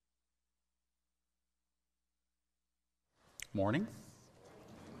Morning.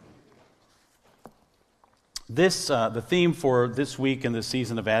 The theme for this week in the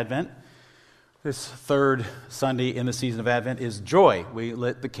season of Advent, this third Sunday in the season of Advent, is joy. We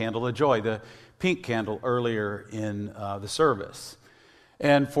lit the candle of joy, the pink candle, earlier in the service.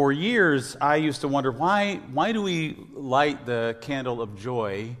 And for years, I used to wonder, why do we light the candle of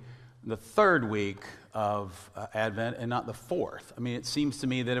joy the third week of Advent and not the fourth? I mean, it seems to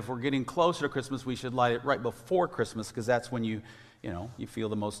me that if we're getting closer to Christmas, we should light it right before Christmas, because that's when you feel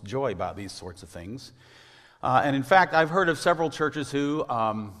the most joy about these sorts of things. And in fact, I've heard of several churches who,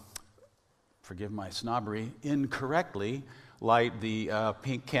 forgive my snobbery, incorrectly light the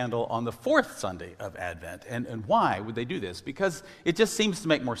pink candle on the fourth Sunday of Advent. And why would they do this? Because it just seems to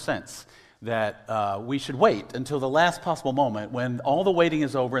make more sense that we should wait until the last possible moment when all the waiting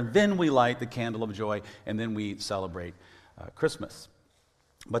is over, and then we light the candle of joy, and then we celebrate Christmas.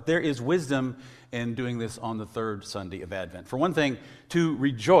 But there is wisdom in doing this on the third Sunday of Advent. For one thing, to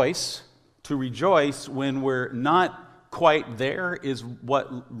rejoice when we're not quite there is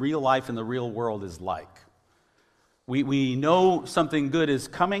what real life in the real world is like. We know something good is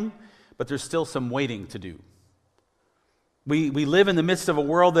coming, but there's still some waiting to do. We live in the midst of a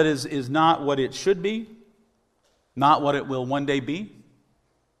world that is not what it should be, not what it will one day be.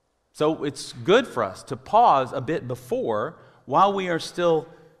 So it's good for us to pause a bit before, while we are still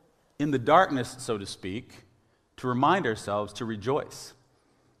in the darkness, so to speak, to remind ourselves to rejoice.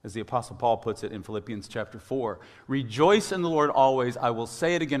 As the Apostle Paul puts it in Philippians chapter 4, rejoice in the Lord always. I will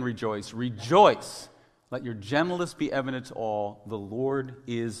say it again, rejoice. Rejoice. Let your gentleness be evident to all. The Lord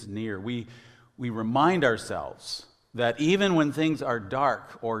is near. We remind ourselves that even when things are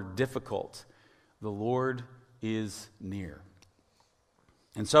dark or difficult, the Lord is near.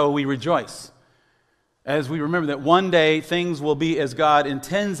 And so we rejoice as we remember that one day things will be as God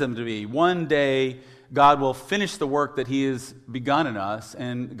intends them to be. One day God will finish the work that He has begun in us,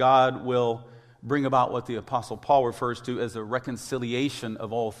 and God will bring about what the Apostle Paul refers to as a reconciliation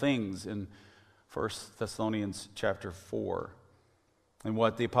of all things in 1 Thessalonians chapter 4. And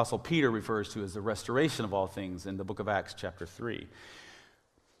what the Apostle Peter refers to as the restoration of all things in the book of Acts chapter 3.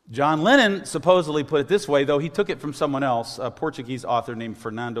 John Lennon supposedly put it this way, though he took it from someone else, a Portuguese author named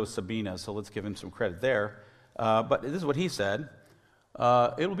Fernando Sabina, so let's give him some credit there. But this is what he said: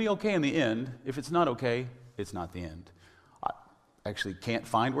 it'll be okay in the end. If it's not okay, it's not the end. I actually can't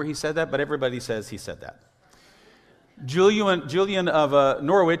find where he said that, but everybody says he said that. Julian of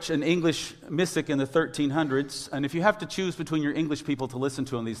Norwich, an English mystic in the 1300s, and if you have to choose between your English people to listen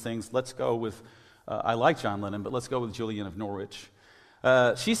to on these things, let's go with, I like John Lennon, but let's go with Julian of Norwich.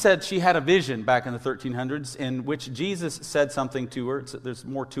 She said she had a vision back in the 1300s in which Jesus said something to her. There's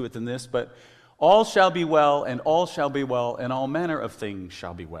more to it than this, but all shall be well, and all shall be well, and all manner of things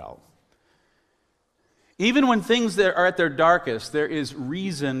shall be well. Even when things that are at their darkest, there is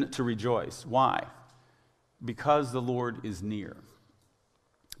reason to rejoice. Why? Because the Lord is near.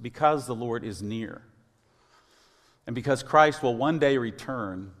 Because the Lord is near. And because Christ will one day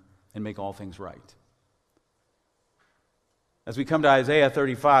return and make all things right. As we come to Isaiah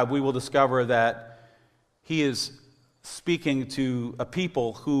 35, we will discover that he is speaking to a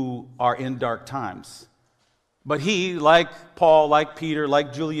people who are in dark times. But he, like Paul, like Peter,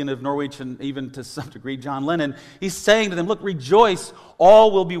 like Julian of Norwich, and even to some degree John Lennon, he's saying to them, look, rejoice,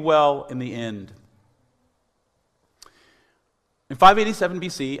 all will be well in the end. In 587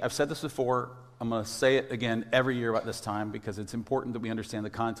 BC, I've said this before, I'm going to say it again every year about this time because it's important that we understand the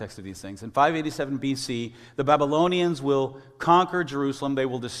context of these things. In 587 BC, the Babylonians will conquer Jerusalem, they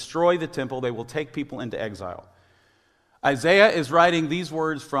will destroy the temple, they will take people into exile. Isaiah is writing these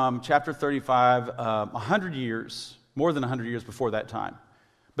words from chapter 35, 100 years, more than 100 years before that time.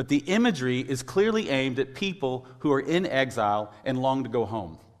 But the imagery is clearly aimed at people who are in exile and long to go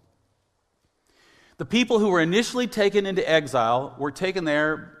home. The people who were initially taken into exile were taken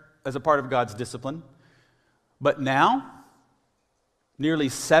there as a part of God's discipline. But now, nearly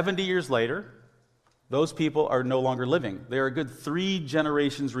 70 years later, those people are no longer living. They are a good 3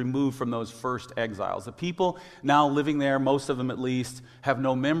 generations removed from those first exiles. The people now living there, most of them at least, have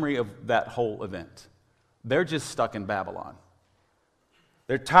no memory of that whole event. They're just stuck in Babylon.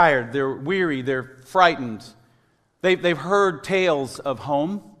 They're tired, they're weary, they're frightened. They've heard tales of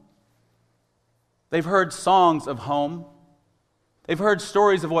home. They've heard songs of home. They've heard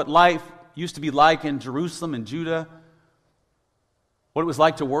stories of what life used to be like in Jerusalem and Judah, what it was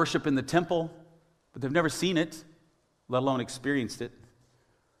like to worship in the temple, but they've never seen it, let alone experienced it.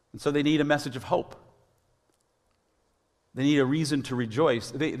 And so they need a message of hope. They need a reason to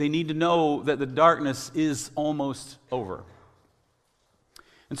rejoice. They need to know that the darkness is almost over.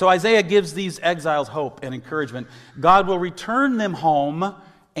 And so Isaiah gives these exiles hope and encouragement. God will return them home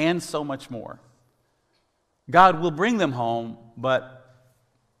and so much more. God will bring them home, but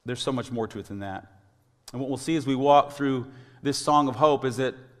there's so much more to it than that. And what we'll see as we walk through this song of hope is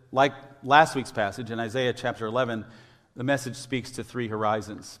that, like last week's passage in Isaiah chapter 11, the message speaks to three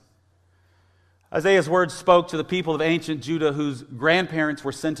horizons. Isaiah's words spoke to the people of ancient Judah whose grandparents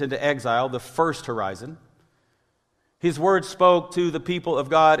were sent into exile, the first horizon. His words spoke to the people of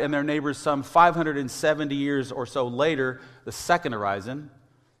God and their neighbors some 570 years or so later, the second horizon,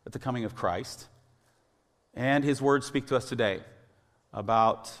 at the coming of Christ. And his words speak to us today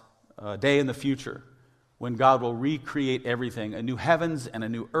about a day in the future when God will recreate everything, a new heavens and a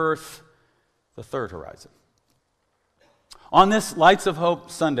new earth, the third horizon. On this Lights of Hope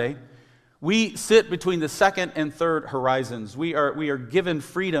Sunday, we sit between the second and third horizons. We are given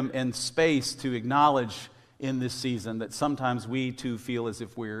freedom and space to acknowledge in this season that sometimes we too feel as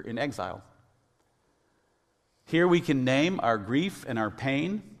if we're in exile. Here we can name our grief and our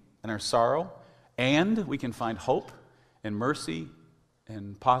pain and our sorrow, and we can find hope and mercy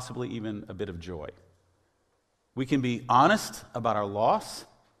and possibly even a bit of joy. We can be honest about our loss,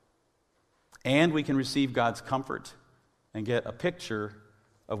 and we can receive God's comfort and get a picture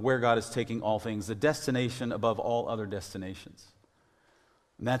of where God is taking all things, the destination above all other destinations.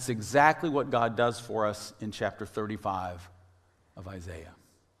 And that's exactly what God does for us in chapter 35 of Isaiah.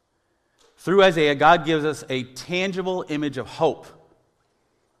 Through Isaiah, God gives us a tangible image of hope.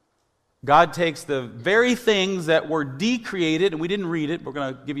 God takes the very things that were decreated, and we didn't read it, but we're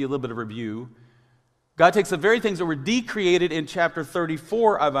going to give you a little bit of review. God takes the very things that were decreated in chapter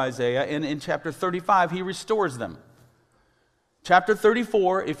 34 of Isaiah, and in chapter 35, he restores them. Chapter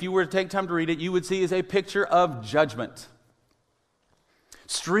 34, if you were to take time to read it, you would see is a picture of judgment.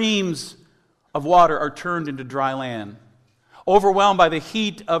 Streams of water are turned into dry land, overwhelmed by the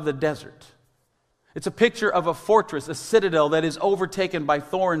heat of the desert. It's a picture of a fortress, a citadel that is overtaken by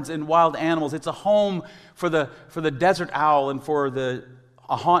thorns and wild animals. It's a home for the desert owl and for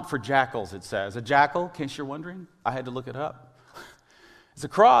a haunt for jackals, it says. A jackal, in case you're wondering, I had to look it up. It's a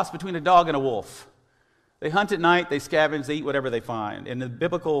cross between a dog and a wolf. They hunt at night, they scavenge, they eat whatever they find. In the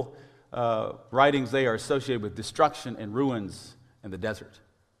biblical writings, they are associated with destruction and ruins in the desert.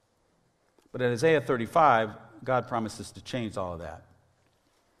 But in Isaiah 35, God promises to change all of that.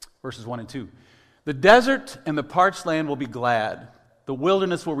 Verses 1 and 2. The desert and the parched land will be glad. The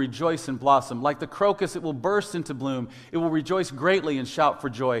wilderness will rejoice and blossom. Like the crocus, it will burst into bloom. It will rejoice greatly and shout for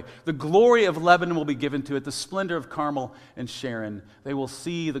joy. The glory of Lebanon will be given to it, the splendor of Carmel and Sharon. They will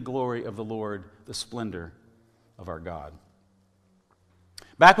see the glory of the Lord, the splendor of our God.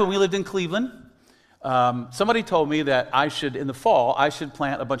 Back when we lived in Cleveland, somebody told me that in the fall, I should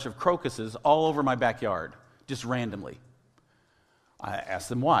plant a bunch of crocuses all over my backyard, just randomly. I asked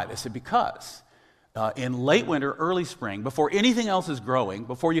them why. They said, because in late winter, early spring, before anything else is growing,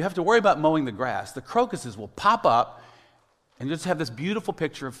 before you have to worry about mowing the grass, the crocuses will pop up and you just have this beautiful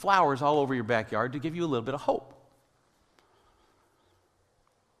picture of flowers all over your backyard to give you a little bit of hope.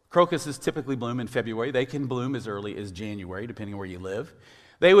 Crocuses typically bloom in February. They can bloom as early as January, depending on where you live.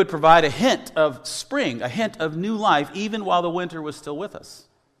 They would provide a hint of spring, a hint of new life, even while the winter was still with us.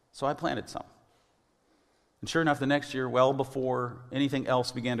 So I planted some. And sure enough, the next year, well before anything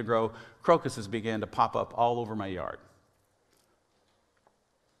else began to grow, crocuses began to pop up all over my yard.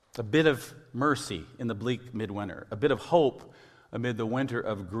 A bit of mercy in the bleak midwinter, a bit of hope amid the winter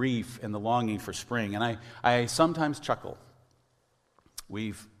of grief and the longing for spring. And I sometimes chuckle.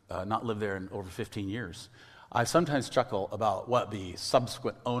 We've not lived there in over 15 years. I sometimes chuckle about what the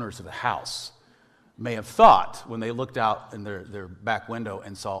subsequent owners of the house may have thought when they looked out in their back window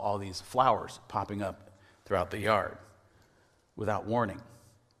and saw all these flowers popping up throughout the yard without warning.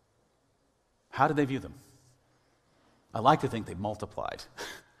 How did they view them? I like to think they multiplied.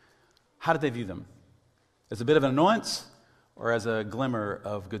 How did they view them? As a bit of an annoyance or as a glimmer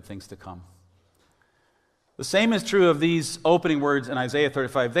of good things to come? The same is true of these opening words in Isaiah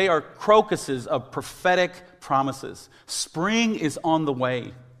 35. They are crocuses of prophetic promises. Spring is on the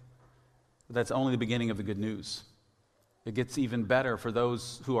way. But that's only the beginning of the good news. It gets even better for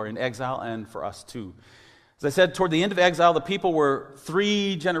those who are in exile and for us too. As I said, toward the end of exile, the people were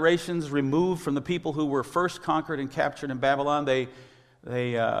 3 generations removed from the people who were first conquered and captured in Babylon. They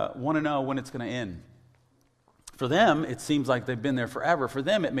want to know when it's going to end. For them, it seems like they've been there forever. For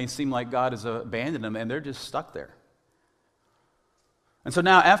them, it may seem like God has abandoned them and they're just stuck there. And so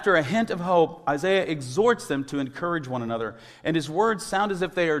now, after a hint of hope, Isaiah exhorts them to encourage one another. And his words sound as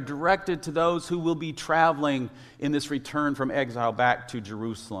if they are directed to those who will be traveling in this return from exile back to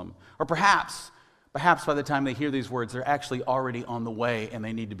Jerusalem. Or perhaps Perhaps by the time they hear these words, they're actually already on the way and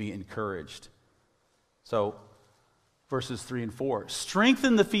they need to be encouraged. So, verses 3 and 4.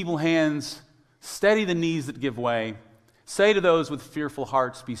 Strengthen the feeble hands, steady the knees that give way. Say to those with fearful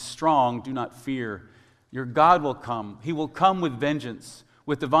hearts, be strong, do not fear. Your God will come. He will come with vengeance.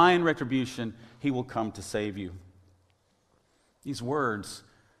 With divine retribution, He will come to save you. These words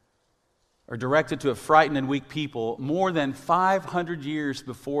are directed to a frightened and weak people more than 500 years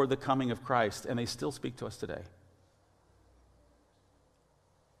before the coming of Christ, and they still speak to us today.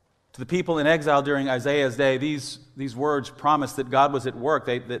 To the people in exile during Isaiah's day, these words promised that God was at work,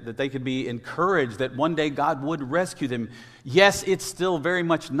 that they could be encouraged, that one day God would rescue them. Yes, it's still very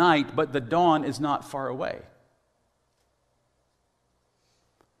much night, but the dawn is not far away.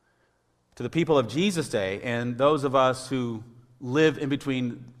 To the people of Jesus' day and those of us who live in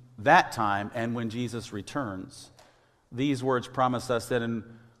between that time and when Jesus returns, these words promise us that in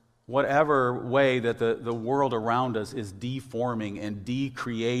whatever way that the world around us is deforming and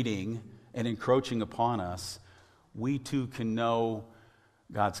decreating and encroaching upon us, we too can know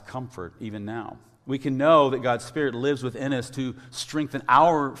God's comfort even now. We can know that God's Spirit lives within us to strengthen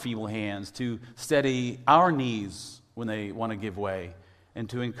our feeble hands, to steady our knees when they want to give way, and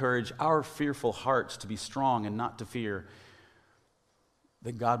to encourage our fearful hearts to be strong and not to fear,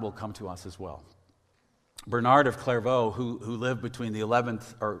 that God will come to us as well. Bernard of Clairvaux, who lived between the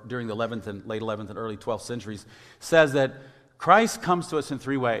 11th, or during the 11th and late 11th and early 12th centuries, says that Christ comes to us in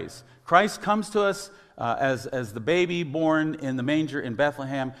three ways. Christ comes to us as the baby born in the manger in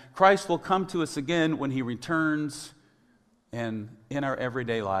Bethlehem. Christ will come to us again when He returns, and in our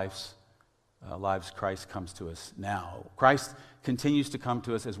everyday lives, Christ comes to us now. Christ continues to come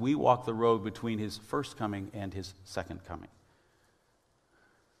to us as we walk the road between His first coming and His second coming.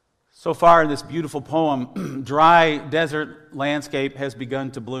 So far in this beautiful poem, dry desert landscape has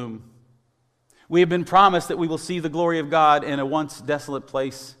begun to bloom. We have been promised that we will see the glory of God in a once desolate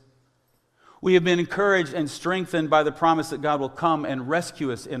place. We have been encouraged and strengthened by the promise that God will come and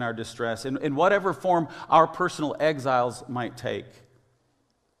rescue us in our distress, in whatever form our personal exiles might take.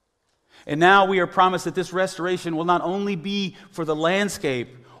 And now we are promised that this restoration will not only be for the landscape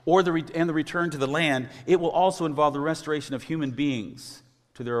and the return to the land, it will also involve the restoration of human beings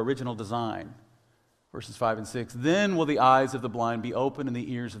to their original design. Verses 5 and 6. Then will the eyes of the blind be opened and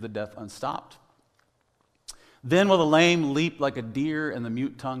the ears of the deaf unstopped. Then will the lame leap like a deer and the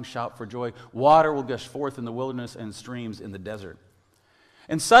mute tongue shout for joy. Water will gush forth in the wilderness and streams in the desert.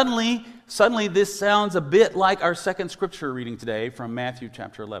 And suddenly this sounds a bit like our second scripture reading today from Matthew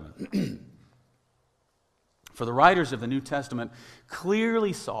chapter 11. For the writers of the New Testament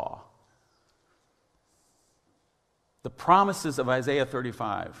clearly saw the promises of Isaiah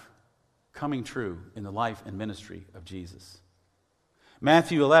 35 coming true in the life and ministry of Jesus.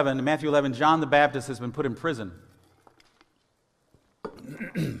 Matthew 11, John the Baptist has been put in prison.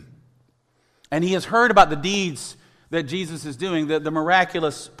 And he has heard about the deeds that Jesus is doing, the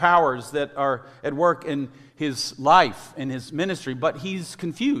miraculous powers that are at work in his life, in his ministry, but he's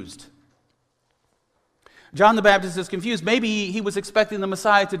confused. John the Baptist is confused. Maybe he was expecting the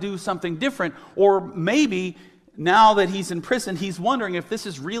Messiah to do something different, or maybe now that he's in prison, he's wondering if this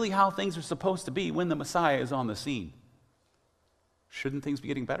is really how things are supposed to be when the Messiah is on the scene. Shouldn't things be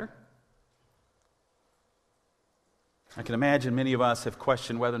getting better? I can imagine many of us have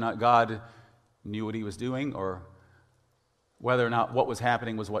questioned whether or not God knew what He was doing, or whether or not what was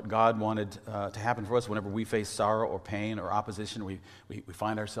happening was what God wanted to happen for us. Whenever we face sorrow or pain or opposition, we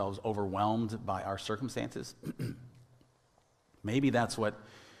find ourselves overwhelmed by our circumstances. Maybe that's what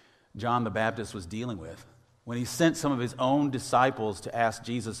John the Baptist was dealing with when he sent some of his own disciples to ask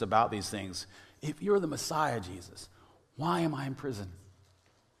Jesus about these things. If you're the Messiah, Jesus, why am I in prison?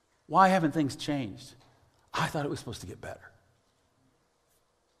 Why haven't things changed? I thought it was supposed to get better.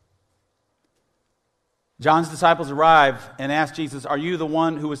 John's disciples arrive and ask Jesus, are you the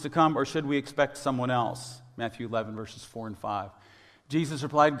one who is to come, or should we expect someone else? Matthew 11, verses 4 and 5. Jesus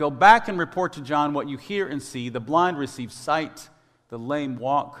replied, go back and report to John what you hear and see. The blind receive sight, the lame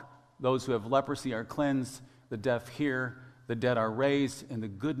walk, those who have leprosy are cleansed, the deaf hear, the dead are raised, and the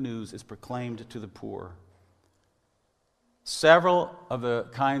good news is proclaimed to the poor. Several of the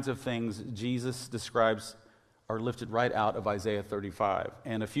kinds of things Jesus describes are lifted right out of Isaiah 35.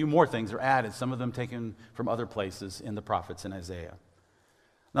 And a few more things are added, some of them taken from other places in the prophets in Isaiah.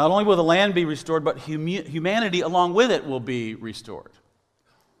 Not only will the land be restored, but humanity along with it will be restored.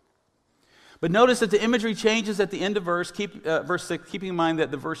 But notice that the imagery changes at the end of verse 6, keeping in mind that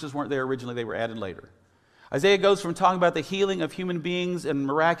the verses weren't there originally, they were added later. Isaiah goes from talking about the healing of human beings in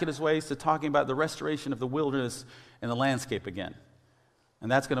miraculous ways to talking about the restoration of the wilderness and the landscape again.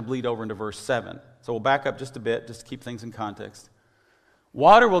 And that's going to bleed over into verse 7. So we'll back up just a bit, just to keep things in context.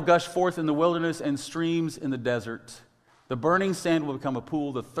 Water will gush forth in the wilderness and streams in the desert. The burning sand will become a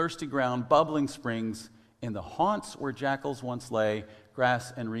pool, the thirsty ground, bubbling springs. In the haunts where jackals once lay,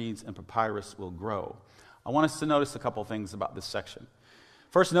 grass and reeds and papyrus will grow. I want us to notice a couple things about this section.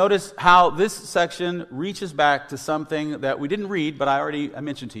 First, notice how this section reaches back to something that we didn't read, but I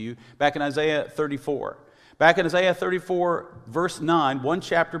mentioned to you, back in Isaiah 34. Back in Isaiah 34, verse 9, one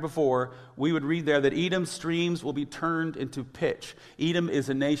chapter before, we would read there that Edom's streams will be turned into pitch. Edom is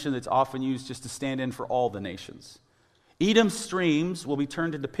a nation that's often used just to stand in for all the nations. Edom's streams will be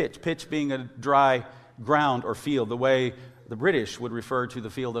turned into pitch, pitch being a dry ground or field, the way the British would refer to the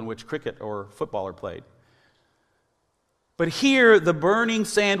field in which cricket or football are played. But here, the burning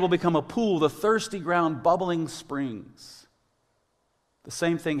sand will become a pool, the thirsty ground, bubbling springs. The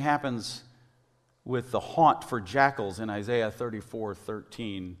same thing happens with the haunt for jackals in Isaiah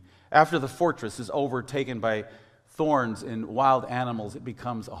 34:13. After the fortress is overtaken by thorns and wild animals, it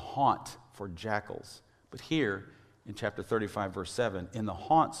becomes a haunt for jackals. But here, in chapter 35, verse 7, in the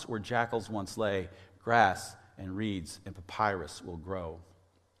haunts where jackals once lay, grass and reeds and papyrus will grow.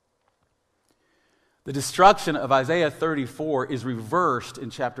 The destruction of Isaiah 34 is reversed in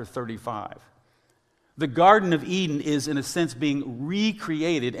chapter 35. The Garden of Eden is, in a sense, being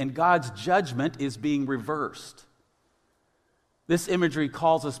recreated, and God's judgment is being reversed. This imagery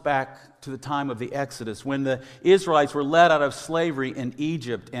calls us back to the time of the Exodus, when the Israelites were led out of slavery in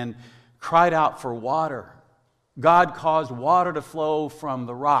Egypt and cried out for water. God caused water to flow from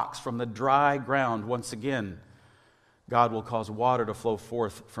the rocks, from the dry ground. Once again, God will cause water to flow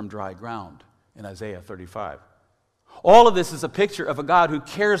forth from dry ground in Isaiah 35. All of this is a picture of a God who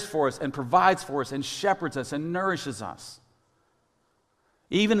cares for us and provides for us and shepherds us and nourishes us.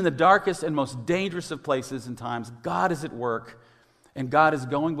 Even in the darkest and most dangerous of places and times, God is at work, and God is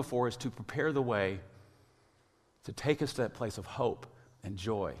going before us to prepare the way to take us to that place of hope and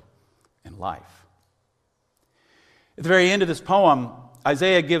joy and life. At the very end of this poem,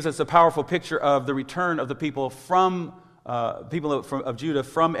 Isaiah gives us a powerful picture of the return of the people of Judah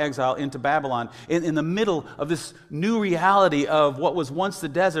from exile into Babylon. In the middle of this new reality of what was once the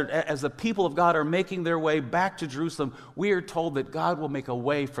desert, as the people of God are making their way back to Jerusalem, we are told that God will make a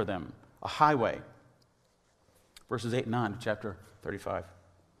way for them, a highway. Verses 8 and 9 of chapter 35.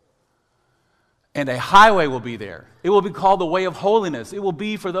 And a highway will be there. It will be called the way of holiness. It will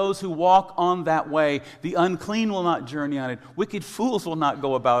be for those who walk on that way. The unclean will not journey on it. Wicked fools will not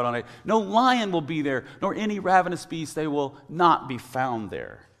go about on it. No lion will be there, nor any ravenous beast. They will not be found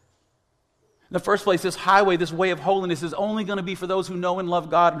there. In the first place, this highway, this way of holiness is only going to be for those who know and love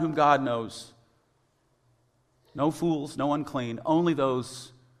God and whom God knows. No fools, no unclean, only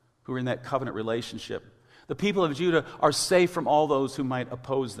those who are in that covenant relationship. The people of Judah are safe from all those who might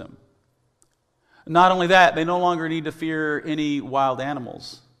oppose them. Not only that, they no longer need to fear any wild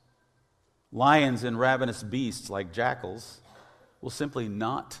animals. Lions and ravenous beasts like jackals will simply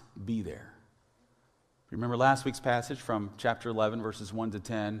not be there. Remember last week's passage from chapter 11, verses 1 to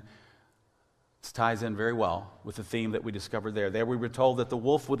 10? This ties in very well with the theme that we discovered there. There we were told that the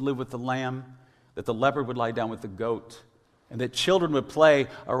wolf would live with the lamb, that the leopard would lie down with the goat, and that children would play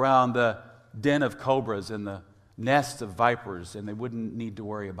around the den of cobras and the nest of vipers, and they wouldn't need to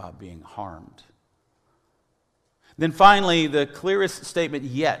worry about being harmed. Then finally, the clearest statement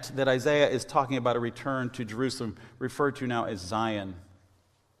yet that Isaiah is talking about a return to Jerusalem, referred to now as Zion.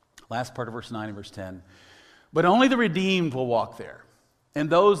 Last part of verse 9 and verse 10. But only the redeemed will walk there, and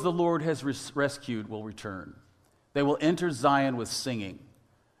those the Lord has rescued will return. They will enter Zion with singing.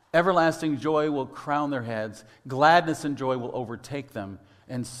 Everlasting joy will crown their heads. Gladness and joy will overtake them,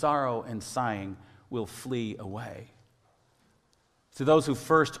 and sorrow and sighing will flee away. To those who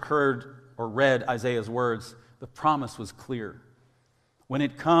first heard or read Isaiah's words, the promise was clear. When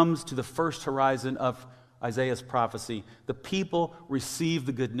it comes to the first horizon of Isaiah's prophecy, the people received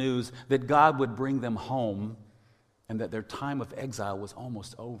the good news that God would bring them home and that their time of exile was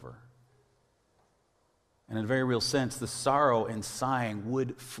almost over. And in a very real sense, the sorrow and sighing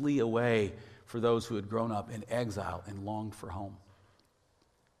would flee away for those who had grown up in exile and longed for home.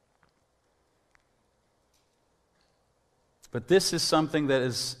 But this is something that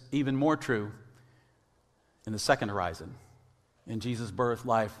is even more true in the second horizon, in Jesus' birth,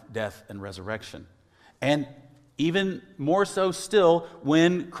 life, death, and resurrection. And even more so still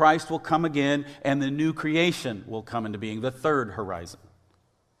when Christ will come again and the new creation will come into being, the third horizon.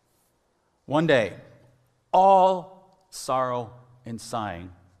 One day, all sorrow and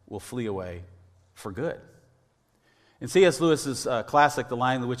sighing will flee away for good. In C.S. Lewis's classic, The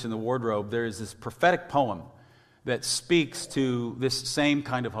Lion, the Witch, and the Wardrobe, there is this prophetic poem that speaks to this same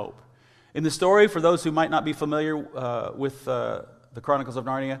kind of hope. In the story, for those who might not be familiar with the Chronicles of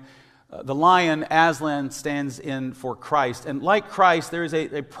Narnia, the lion Aslan stands in for Christ. And like Christ, there is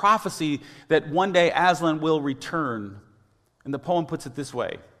a prophecy that one day Aslan will return. And the poem puts it this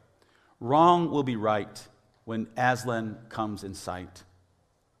way: wrong will be right when Aslan comes in sight.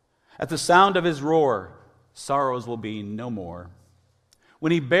 At the sound of his roar, sorrows will be no more.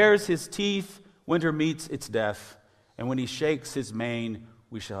 When he bares his teeth, winter meets its death. And when he shakes his mane,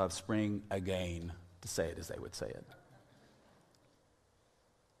 we shall have spring again, to say it as they would say it.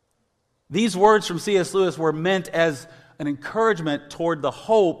 These words from C.S. Lewis were meant as an encouragement toward the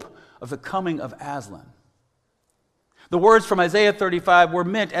hope of the coming of Aslan. The words from Isaiah 35 were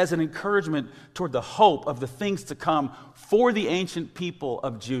meant as an encouragement toward the hope of the things to come for the ancient people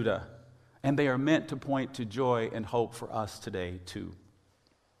of Judah. And they are meant to point to joy and hope for us today, too.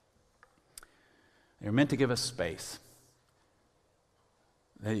 They're meant to give us space.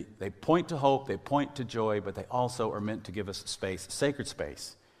 They point to hope, they point to joy, but they also are meant to give us space, sacred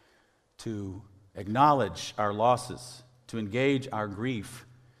space, to acknowledge our losses, to engage our grief,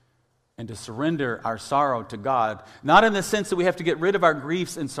 and to surrender our sorrow to God. Not in the sense that we have to get rid of our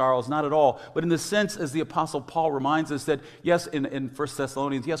griefs and sorrows, not at all, but in the sense, as the Apostle Paul reminds us, that yes, in 1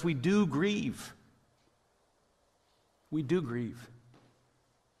 Thessalonians, yes, we do grieve. We do grieve.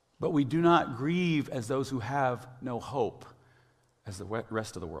 But we do not grieve as those who have no hope, as the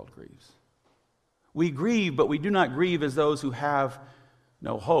rest of the world grieves. We grieve, but we do not grieve as those who have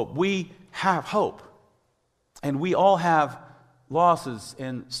no hope. We have hope. And we all have losses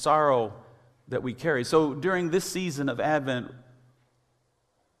and sorrow that we carry. So during this season of Advent,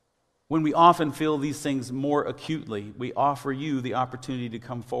 when we often feel these things more acutely, we offer you the opportunity to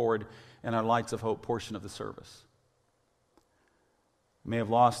come forward in our Lights of Hope portion of the service. You may have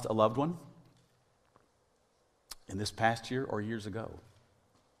lost a loved one in this past year or years ago. You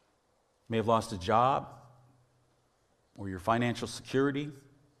may have lost a job, or your financial security,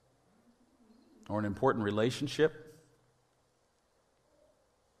 or an important relationship.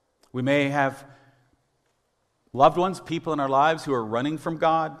 We may have loved ones, people in our lives who are running from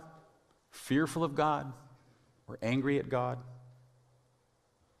God, fearful of God, or angry at God.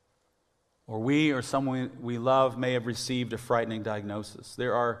 Or we or someone we love may have received a frightening diagnosis.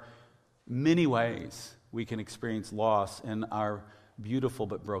 There are many ways we can experience loss in our beautiful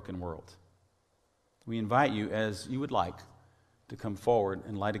but broken world. We invite you, as you would like, to come forward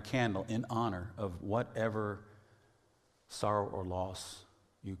and light a candle in honor of whatever sorrow or loss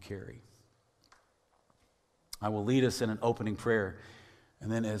you carry. I will lead us in an opening prayer,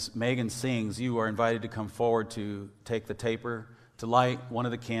 and then as Megan sings, you are invited to come forward to take the taper, to light one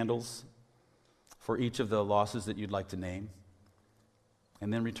of the candles for each of the losses that you'd like to name,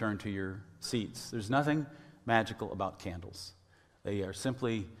 and then return to your seats. There's nothing magical about candles. They are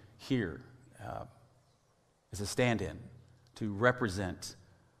simply here as a stand-in to represent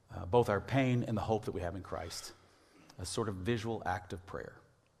both our pain and the hope that we have in Christ, a sort of visual act of prayer.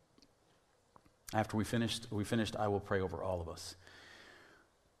 After we finished, I will pray over all of us.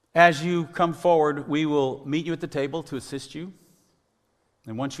 As you come forward, we will meet you at the table to assist you.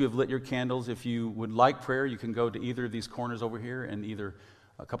 And once you have lit your candles, if you would like prayer, you can go to either of these corners over here, and either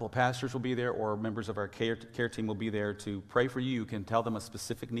a couple of pastors will be there or members of our care team will be there to pray for you. You can tell them a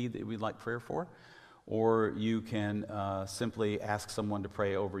specific need that we'd like prayer for, or you can simply ask someone to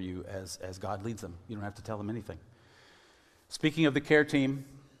pray over you as God leads them. You don't have to tell them anything. Speaking of the care team,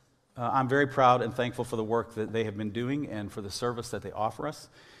 I'm very proud and thankful for the work that they have been doing and for the service that they offer us.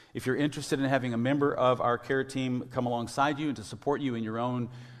 If you're interested in having a member of our care team come alongside you and to support you in your own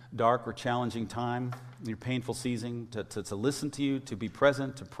dark or challenging time, your painful season, to listen to you, to be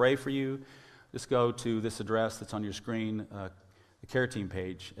present, to pray for you, just go to this address that's on your screen, the care team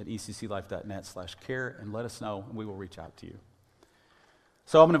page at ecclife.net/care, and let us know, and we will reach out to you.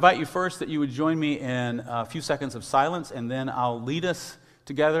 So I'm going to invite you first that you would join me in a few seconds of silence, and then I'll lead us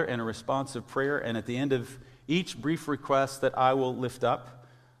together in a responsive prayer. And at the end of each brief request that I will lift up,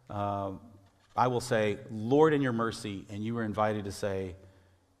 I will say, Lord, in your mercy, and you are invited to say,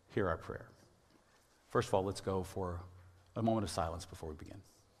 hear our prayer. First of all, let's go for a moment of silence before we begin.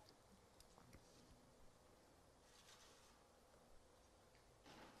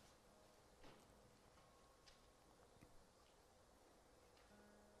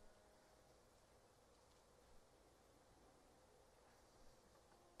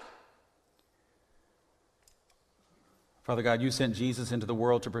 Father God, you sent Jesus into the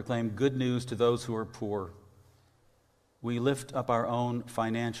world to proclaim good news to those who are poor. We lift up our own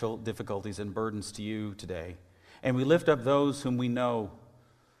financial difficulties and burdens to you today. And we lift up those whom we know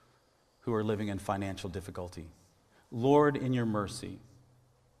who are living in financial difficulty. Lord, in your mercy.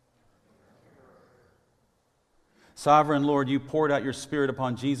 Sovereign Lord, you poured out your Spirit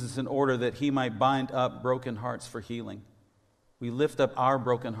upon Jesus in order that he might bind up broken hearts for healing. We lift up our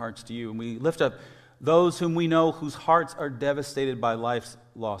broken hearts to you, and we lift up those whom we know whose hearts are devastated by life's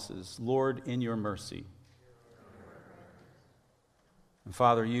losses. Lord, in your mercy. And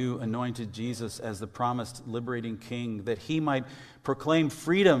Father, you anointed Jesus as the promised liberating King, that he might proclaim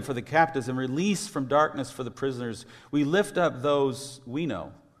freedom for the captives and release from darkness for the prisoners. We lift up those we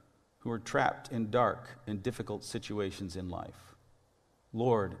know who are trapped in dark and difficult situations in life.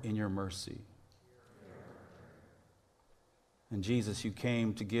 Lord, in your mercy. And Jesus, you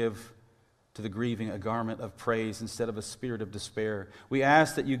came to give to the grieving a garment of praise instead of a spirit of despair. We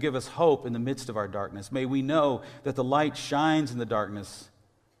ask that you give us hope in the midst of our darkness. May we know that the light shines in the darkness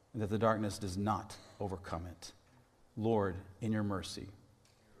and that the darkness does not overcome it. Lord, in your mercy.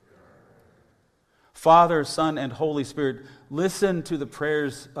 Father, Son, and Holy Spirit, listen to the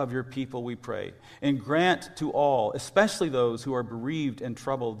prayers of your people, we pray, and grant to all, especially those who are bereaved and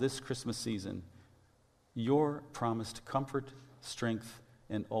troubled this Christmas season, your promised comfort, strength,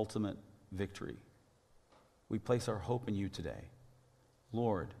 and ultimate victory. We place our hope in you today.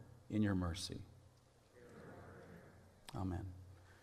 Lord, in your mercy. Amen.